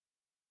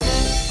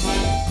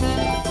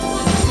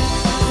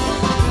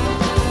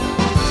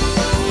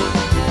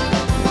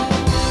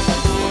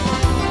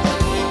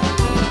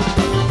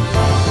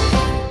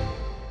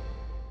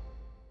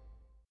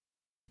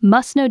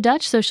Must Know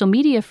Dutch Social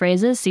Media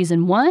Phrases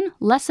Season 1,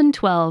 Lesson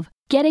 12,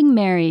 Getting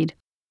Married.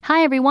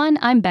 Hi everyone,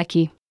 I'm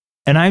Becky.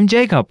 And I'm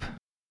Jacob.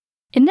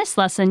 In this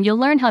lesson, you'll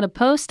learn how to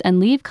post and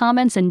leave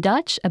comments in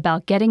Dutch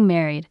about getting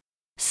married.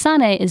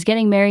 Sanne is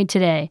getting married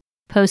today,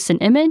 posts an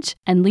image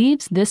and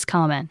leaves this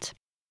comment.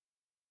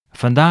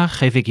 Vandaag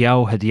geef ik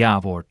jou het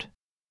ja-woord.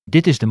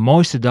 Dit is de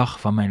mooiste dag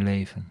van mijn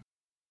leven.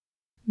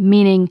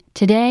 Meaning,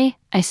 today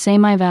I say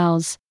my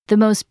vows, the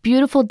most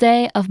beautiful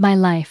day of my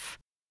life.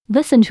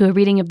 Listen to a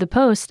reading of the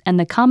post and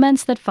the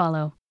comments that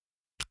follow.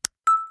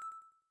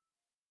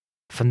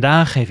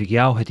 Vandaag geef ik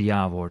jou het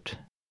ja-woord.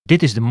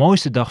 Dit is de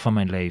mooiste dag van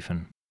mijn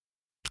leven.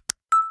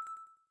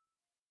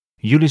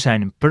 Jullie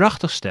zijn een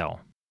prachtig stel.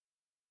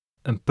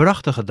 Een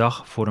prachtige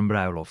dag voor een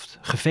bruiloft.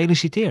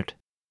 Gefeliciteerd.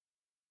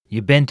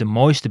 Je bent de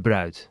mooiste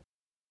bruid.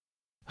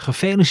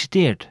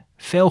 Gefeliciteerd.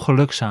 Veel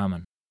geluk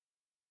samen.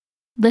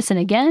 Listen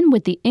again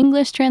with the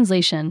English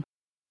translation.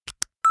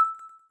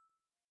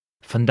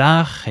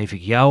 Vandaag geef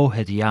ik jou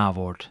het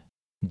ja-woord.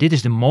 Dit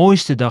is de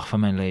mooiste dag van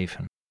mijn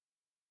leven.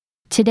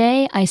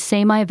 Today I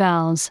say my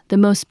vows, the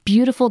most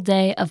beautiful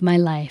day of my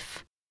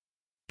life.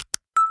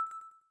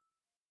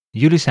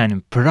 Jullie zijn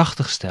een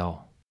prachtig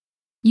stel.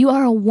 You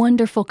are a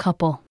wonderful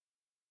couple.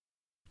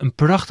 Een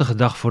prachtige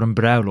dag voor een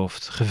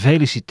bruiloft.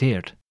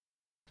 Gefeliciteerd.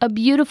 A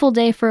beautiful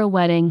day for a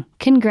wedding.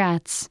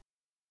 Congrats.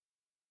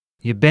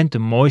 Je bent de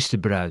mooiste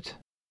bruid.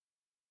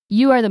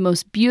 You are the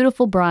most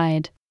beautiful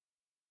bride.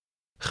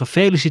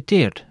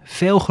 Gefeliciteerd.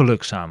 Veel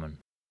geluk samen.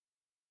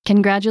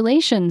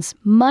 Congratulations.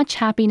 Much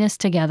happiness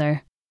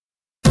together.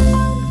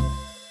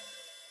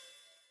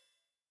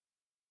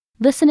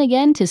 Listen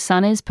again to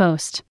Sanne's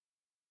post.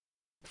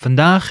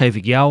 Vandaag geef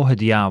ik jou het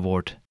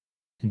ja-woord.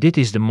 Dit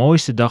is de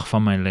mooiste dag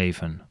van mijn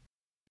leven.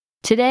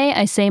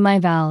 Today I say my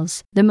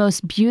vows, the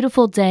most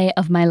beautiful day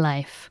of my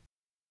life.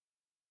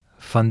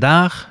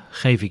 Vandaag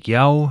geef ik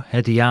jou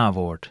het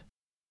ja-woord.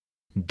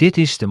 Dit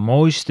is de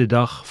mooiste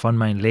dag van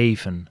mijn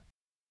leven.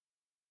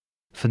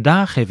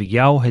 Vandaag geef ik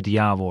jou het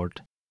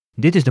ja-woord.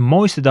 Dit is de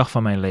mooiste dag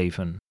van mijn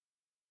leven.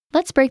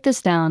 Let's break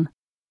this down.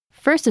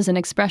 First is an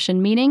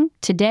expression meaning,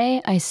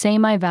 today I say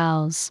my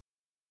vows.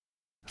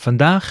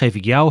 Vandaag geef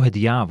ik jou het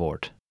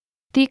ja-woord.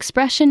 The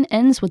expression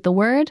ends with the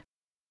word.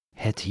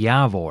 Het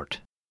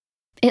ja-woord.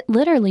 It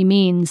literally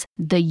means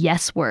the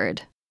yes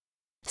word.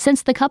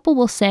 Since the couple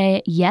will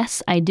say,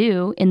 yes, I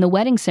do, in the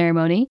wedding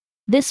ceremony,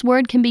 this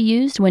word can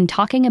be used when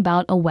talking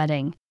about a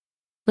wedding.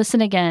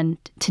 Listen again.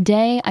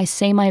 Today I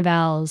say my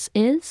vows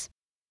is...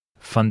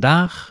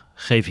 Vandaag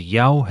geef ik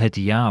jou het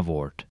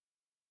ja-woord.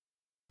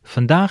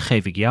 Vandaag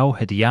geef ik jou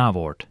het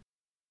ja-woord.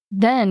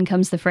 Then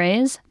comes the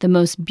phrase, the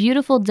most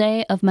beautiful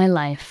day of my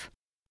life.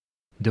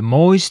 De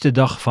mooiste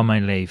dag van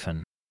mijn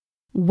leven.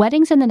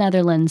 Weddings in the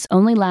Netherlands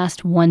only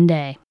last one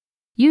day.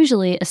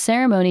 Usually a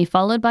ceremony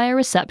followed by a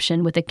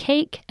reception with a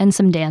cake and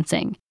some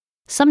dancing.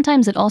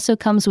 Sometimes it also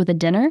comes with a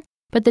dinner,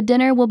 but the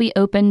dinner will be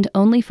opened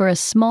only for a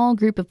small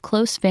group of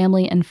close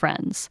family and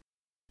friends.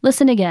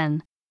 Listen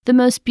again. The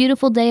most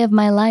beautiful day of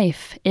my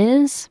life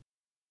is...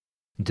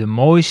 De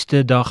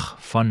mooiste dag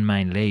van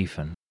mijn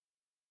leven.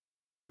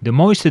 De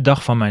mooiste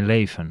dag van mijn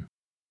leven.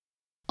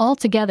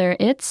 Altogether,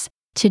 it's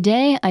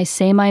Today I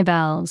say my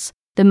vows,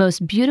 the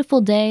most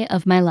beautiful day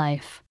of my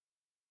life.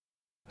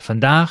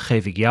 Vandaag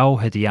geef ik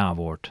jou het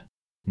ja-woord.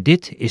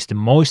 Dit is de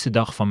mooiste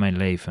dag van mijn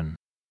leven.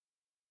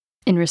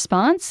 In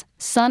response,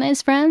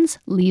 Sanne's friends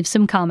leave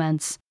some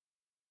comments.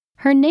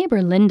 Her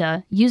neighbor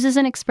Linda uses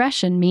an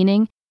expression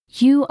meaning,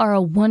 you are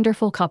a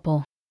wonderful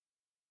couple.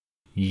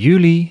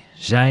 Jullie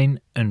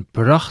zijn een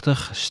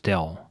prachtig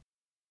stel.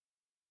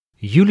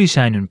 Jullie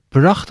zijn een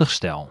prachtig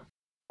stel.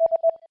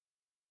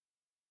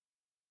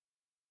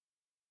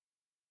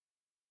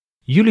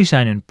 Jullie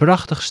zijn een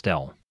prachtig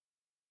stel.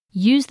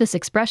 Use this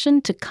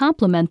expression to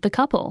compliment the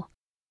couple.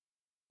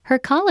 Her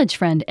college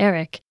friend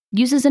Eric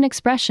uses an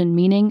expression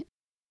meaning,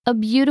 a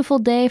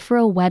beautiful day for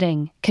a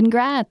wedding.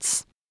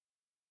 Congrats!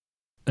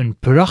 Een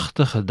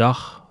prachtige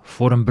dag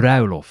voor een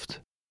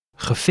bruiloft.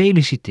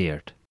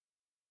 Gefeliciteerd.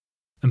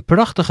 Een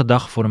prachtige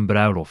dag voor een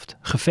bruiloft.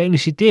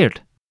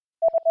 Gefeliciteerd.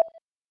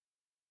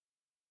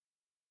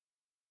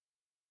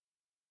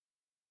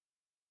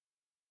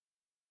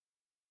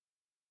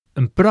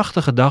 Een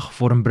prachtige dag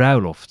voor een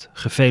bruiloft.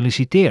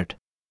 Gefeliciteerd.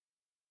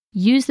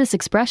 Use this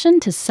expression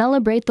to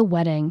celebrate the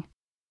wedding.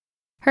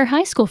 Her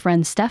high school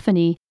friend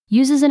Stephanie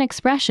uses an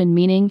expression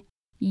meaning,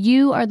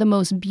 you are the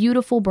most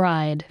beautiful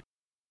bride.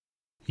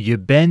 Je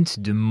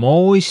bent de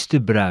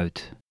mooiste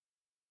bruid.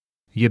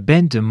 Je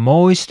bent de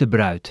mooiste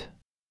bruid.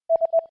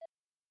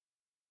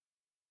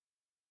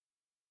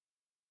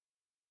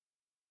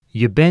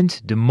 Je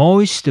bent de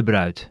mooiste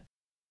bruid.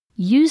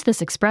 Use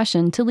this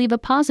expression to leave a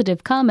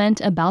positive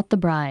comment about the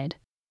bride.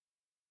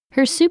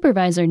 Her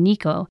supervisor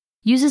Nico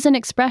uses an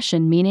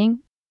expression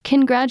meaning,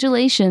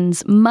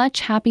 congratulations,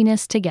 much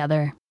happiness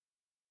together.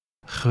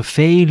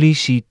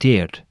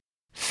 Gefeliciteerd.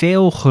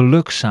 Veel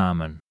geluk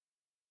samen.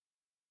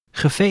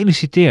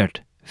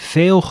 Gefeliciteerd.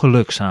 Veel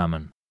geluk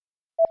samen.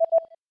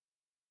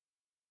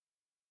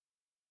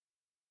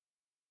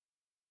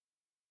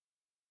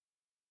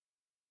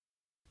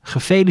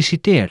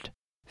 Gefeliciteerd.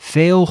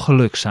 Veel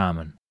geluk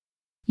samen.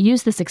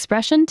 Use this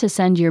expression to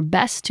send your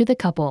best to the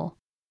couple.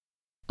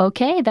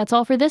 Okay, that's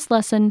all for this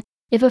lesson.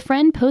 If a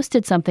friend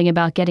posted something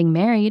about getting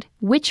married,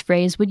 which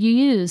phrase would you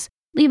use?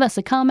 Leave us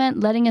a comment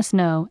letting us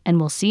know, and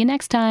we'll see you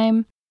next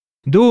time.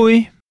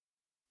 Doei!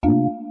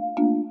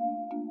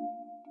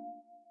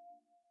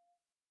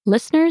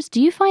 Listeners,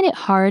 do you find it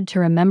hard to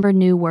remember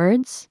new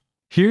words?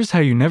 Here's how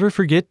you never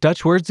forget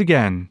Dutch words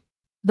again.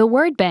 The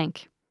Word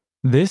Bank.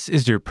 This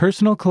is your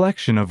personal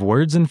collection of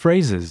words and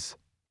phrases.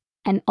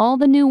 And all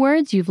the new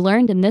words you've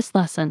learned in this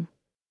lesson.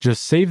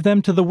 Just save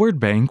them to the word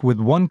bank with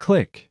one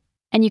click.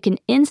 And you can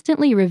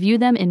instantly review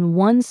them in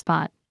one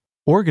spot.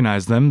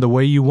 Organize them the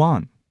way you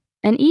want.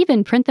 And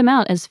even print them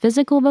out as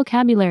physical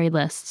vocabulary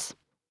lists.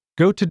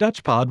 Go to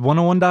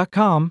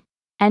DutchPod101.com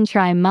And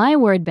try My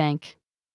Word Bank.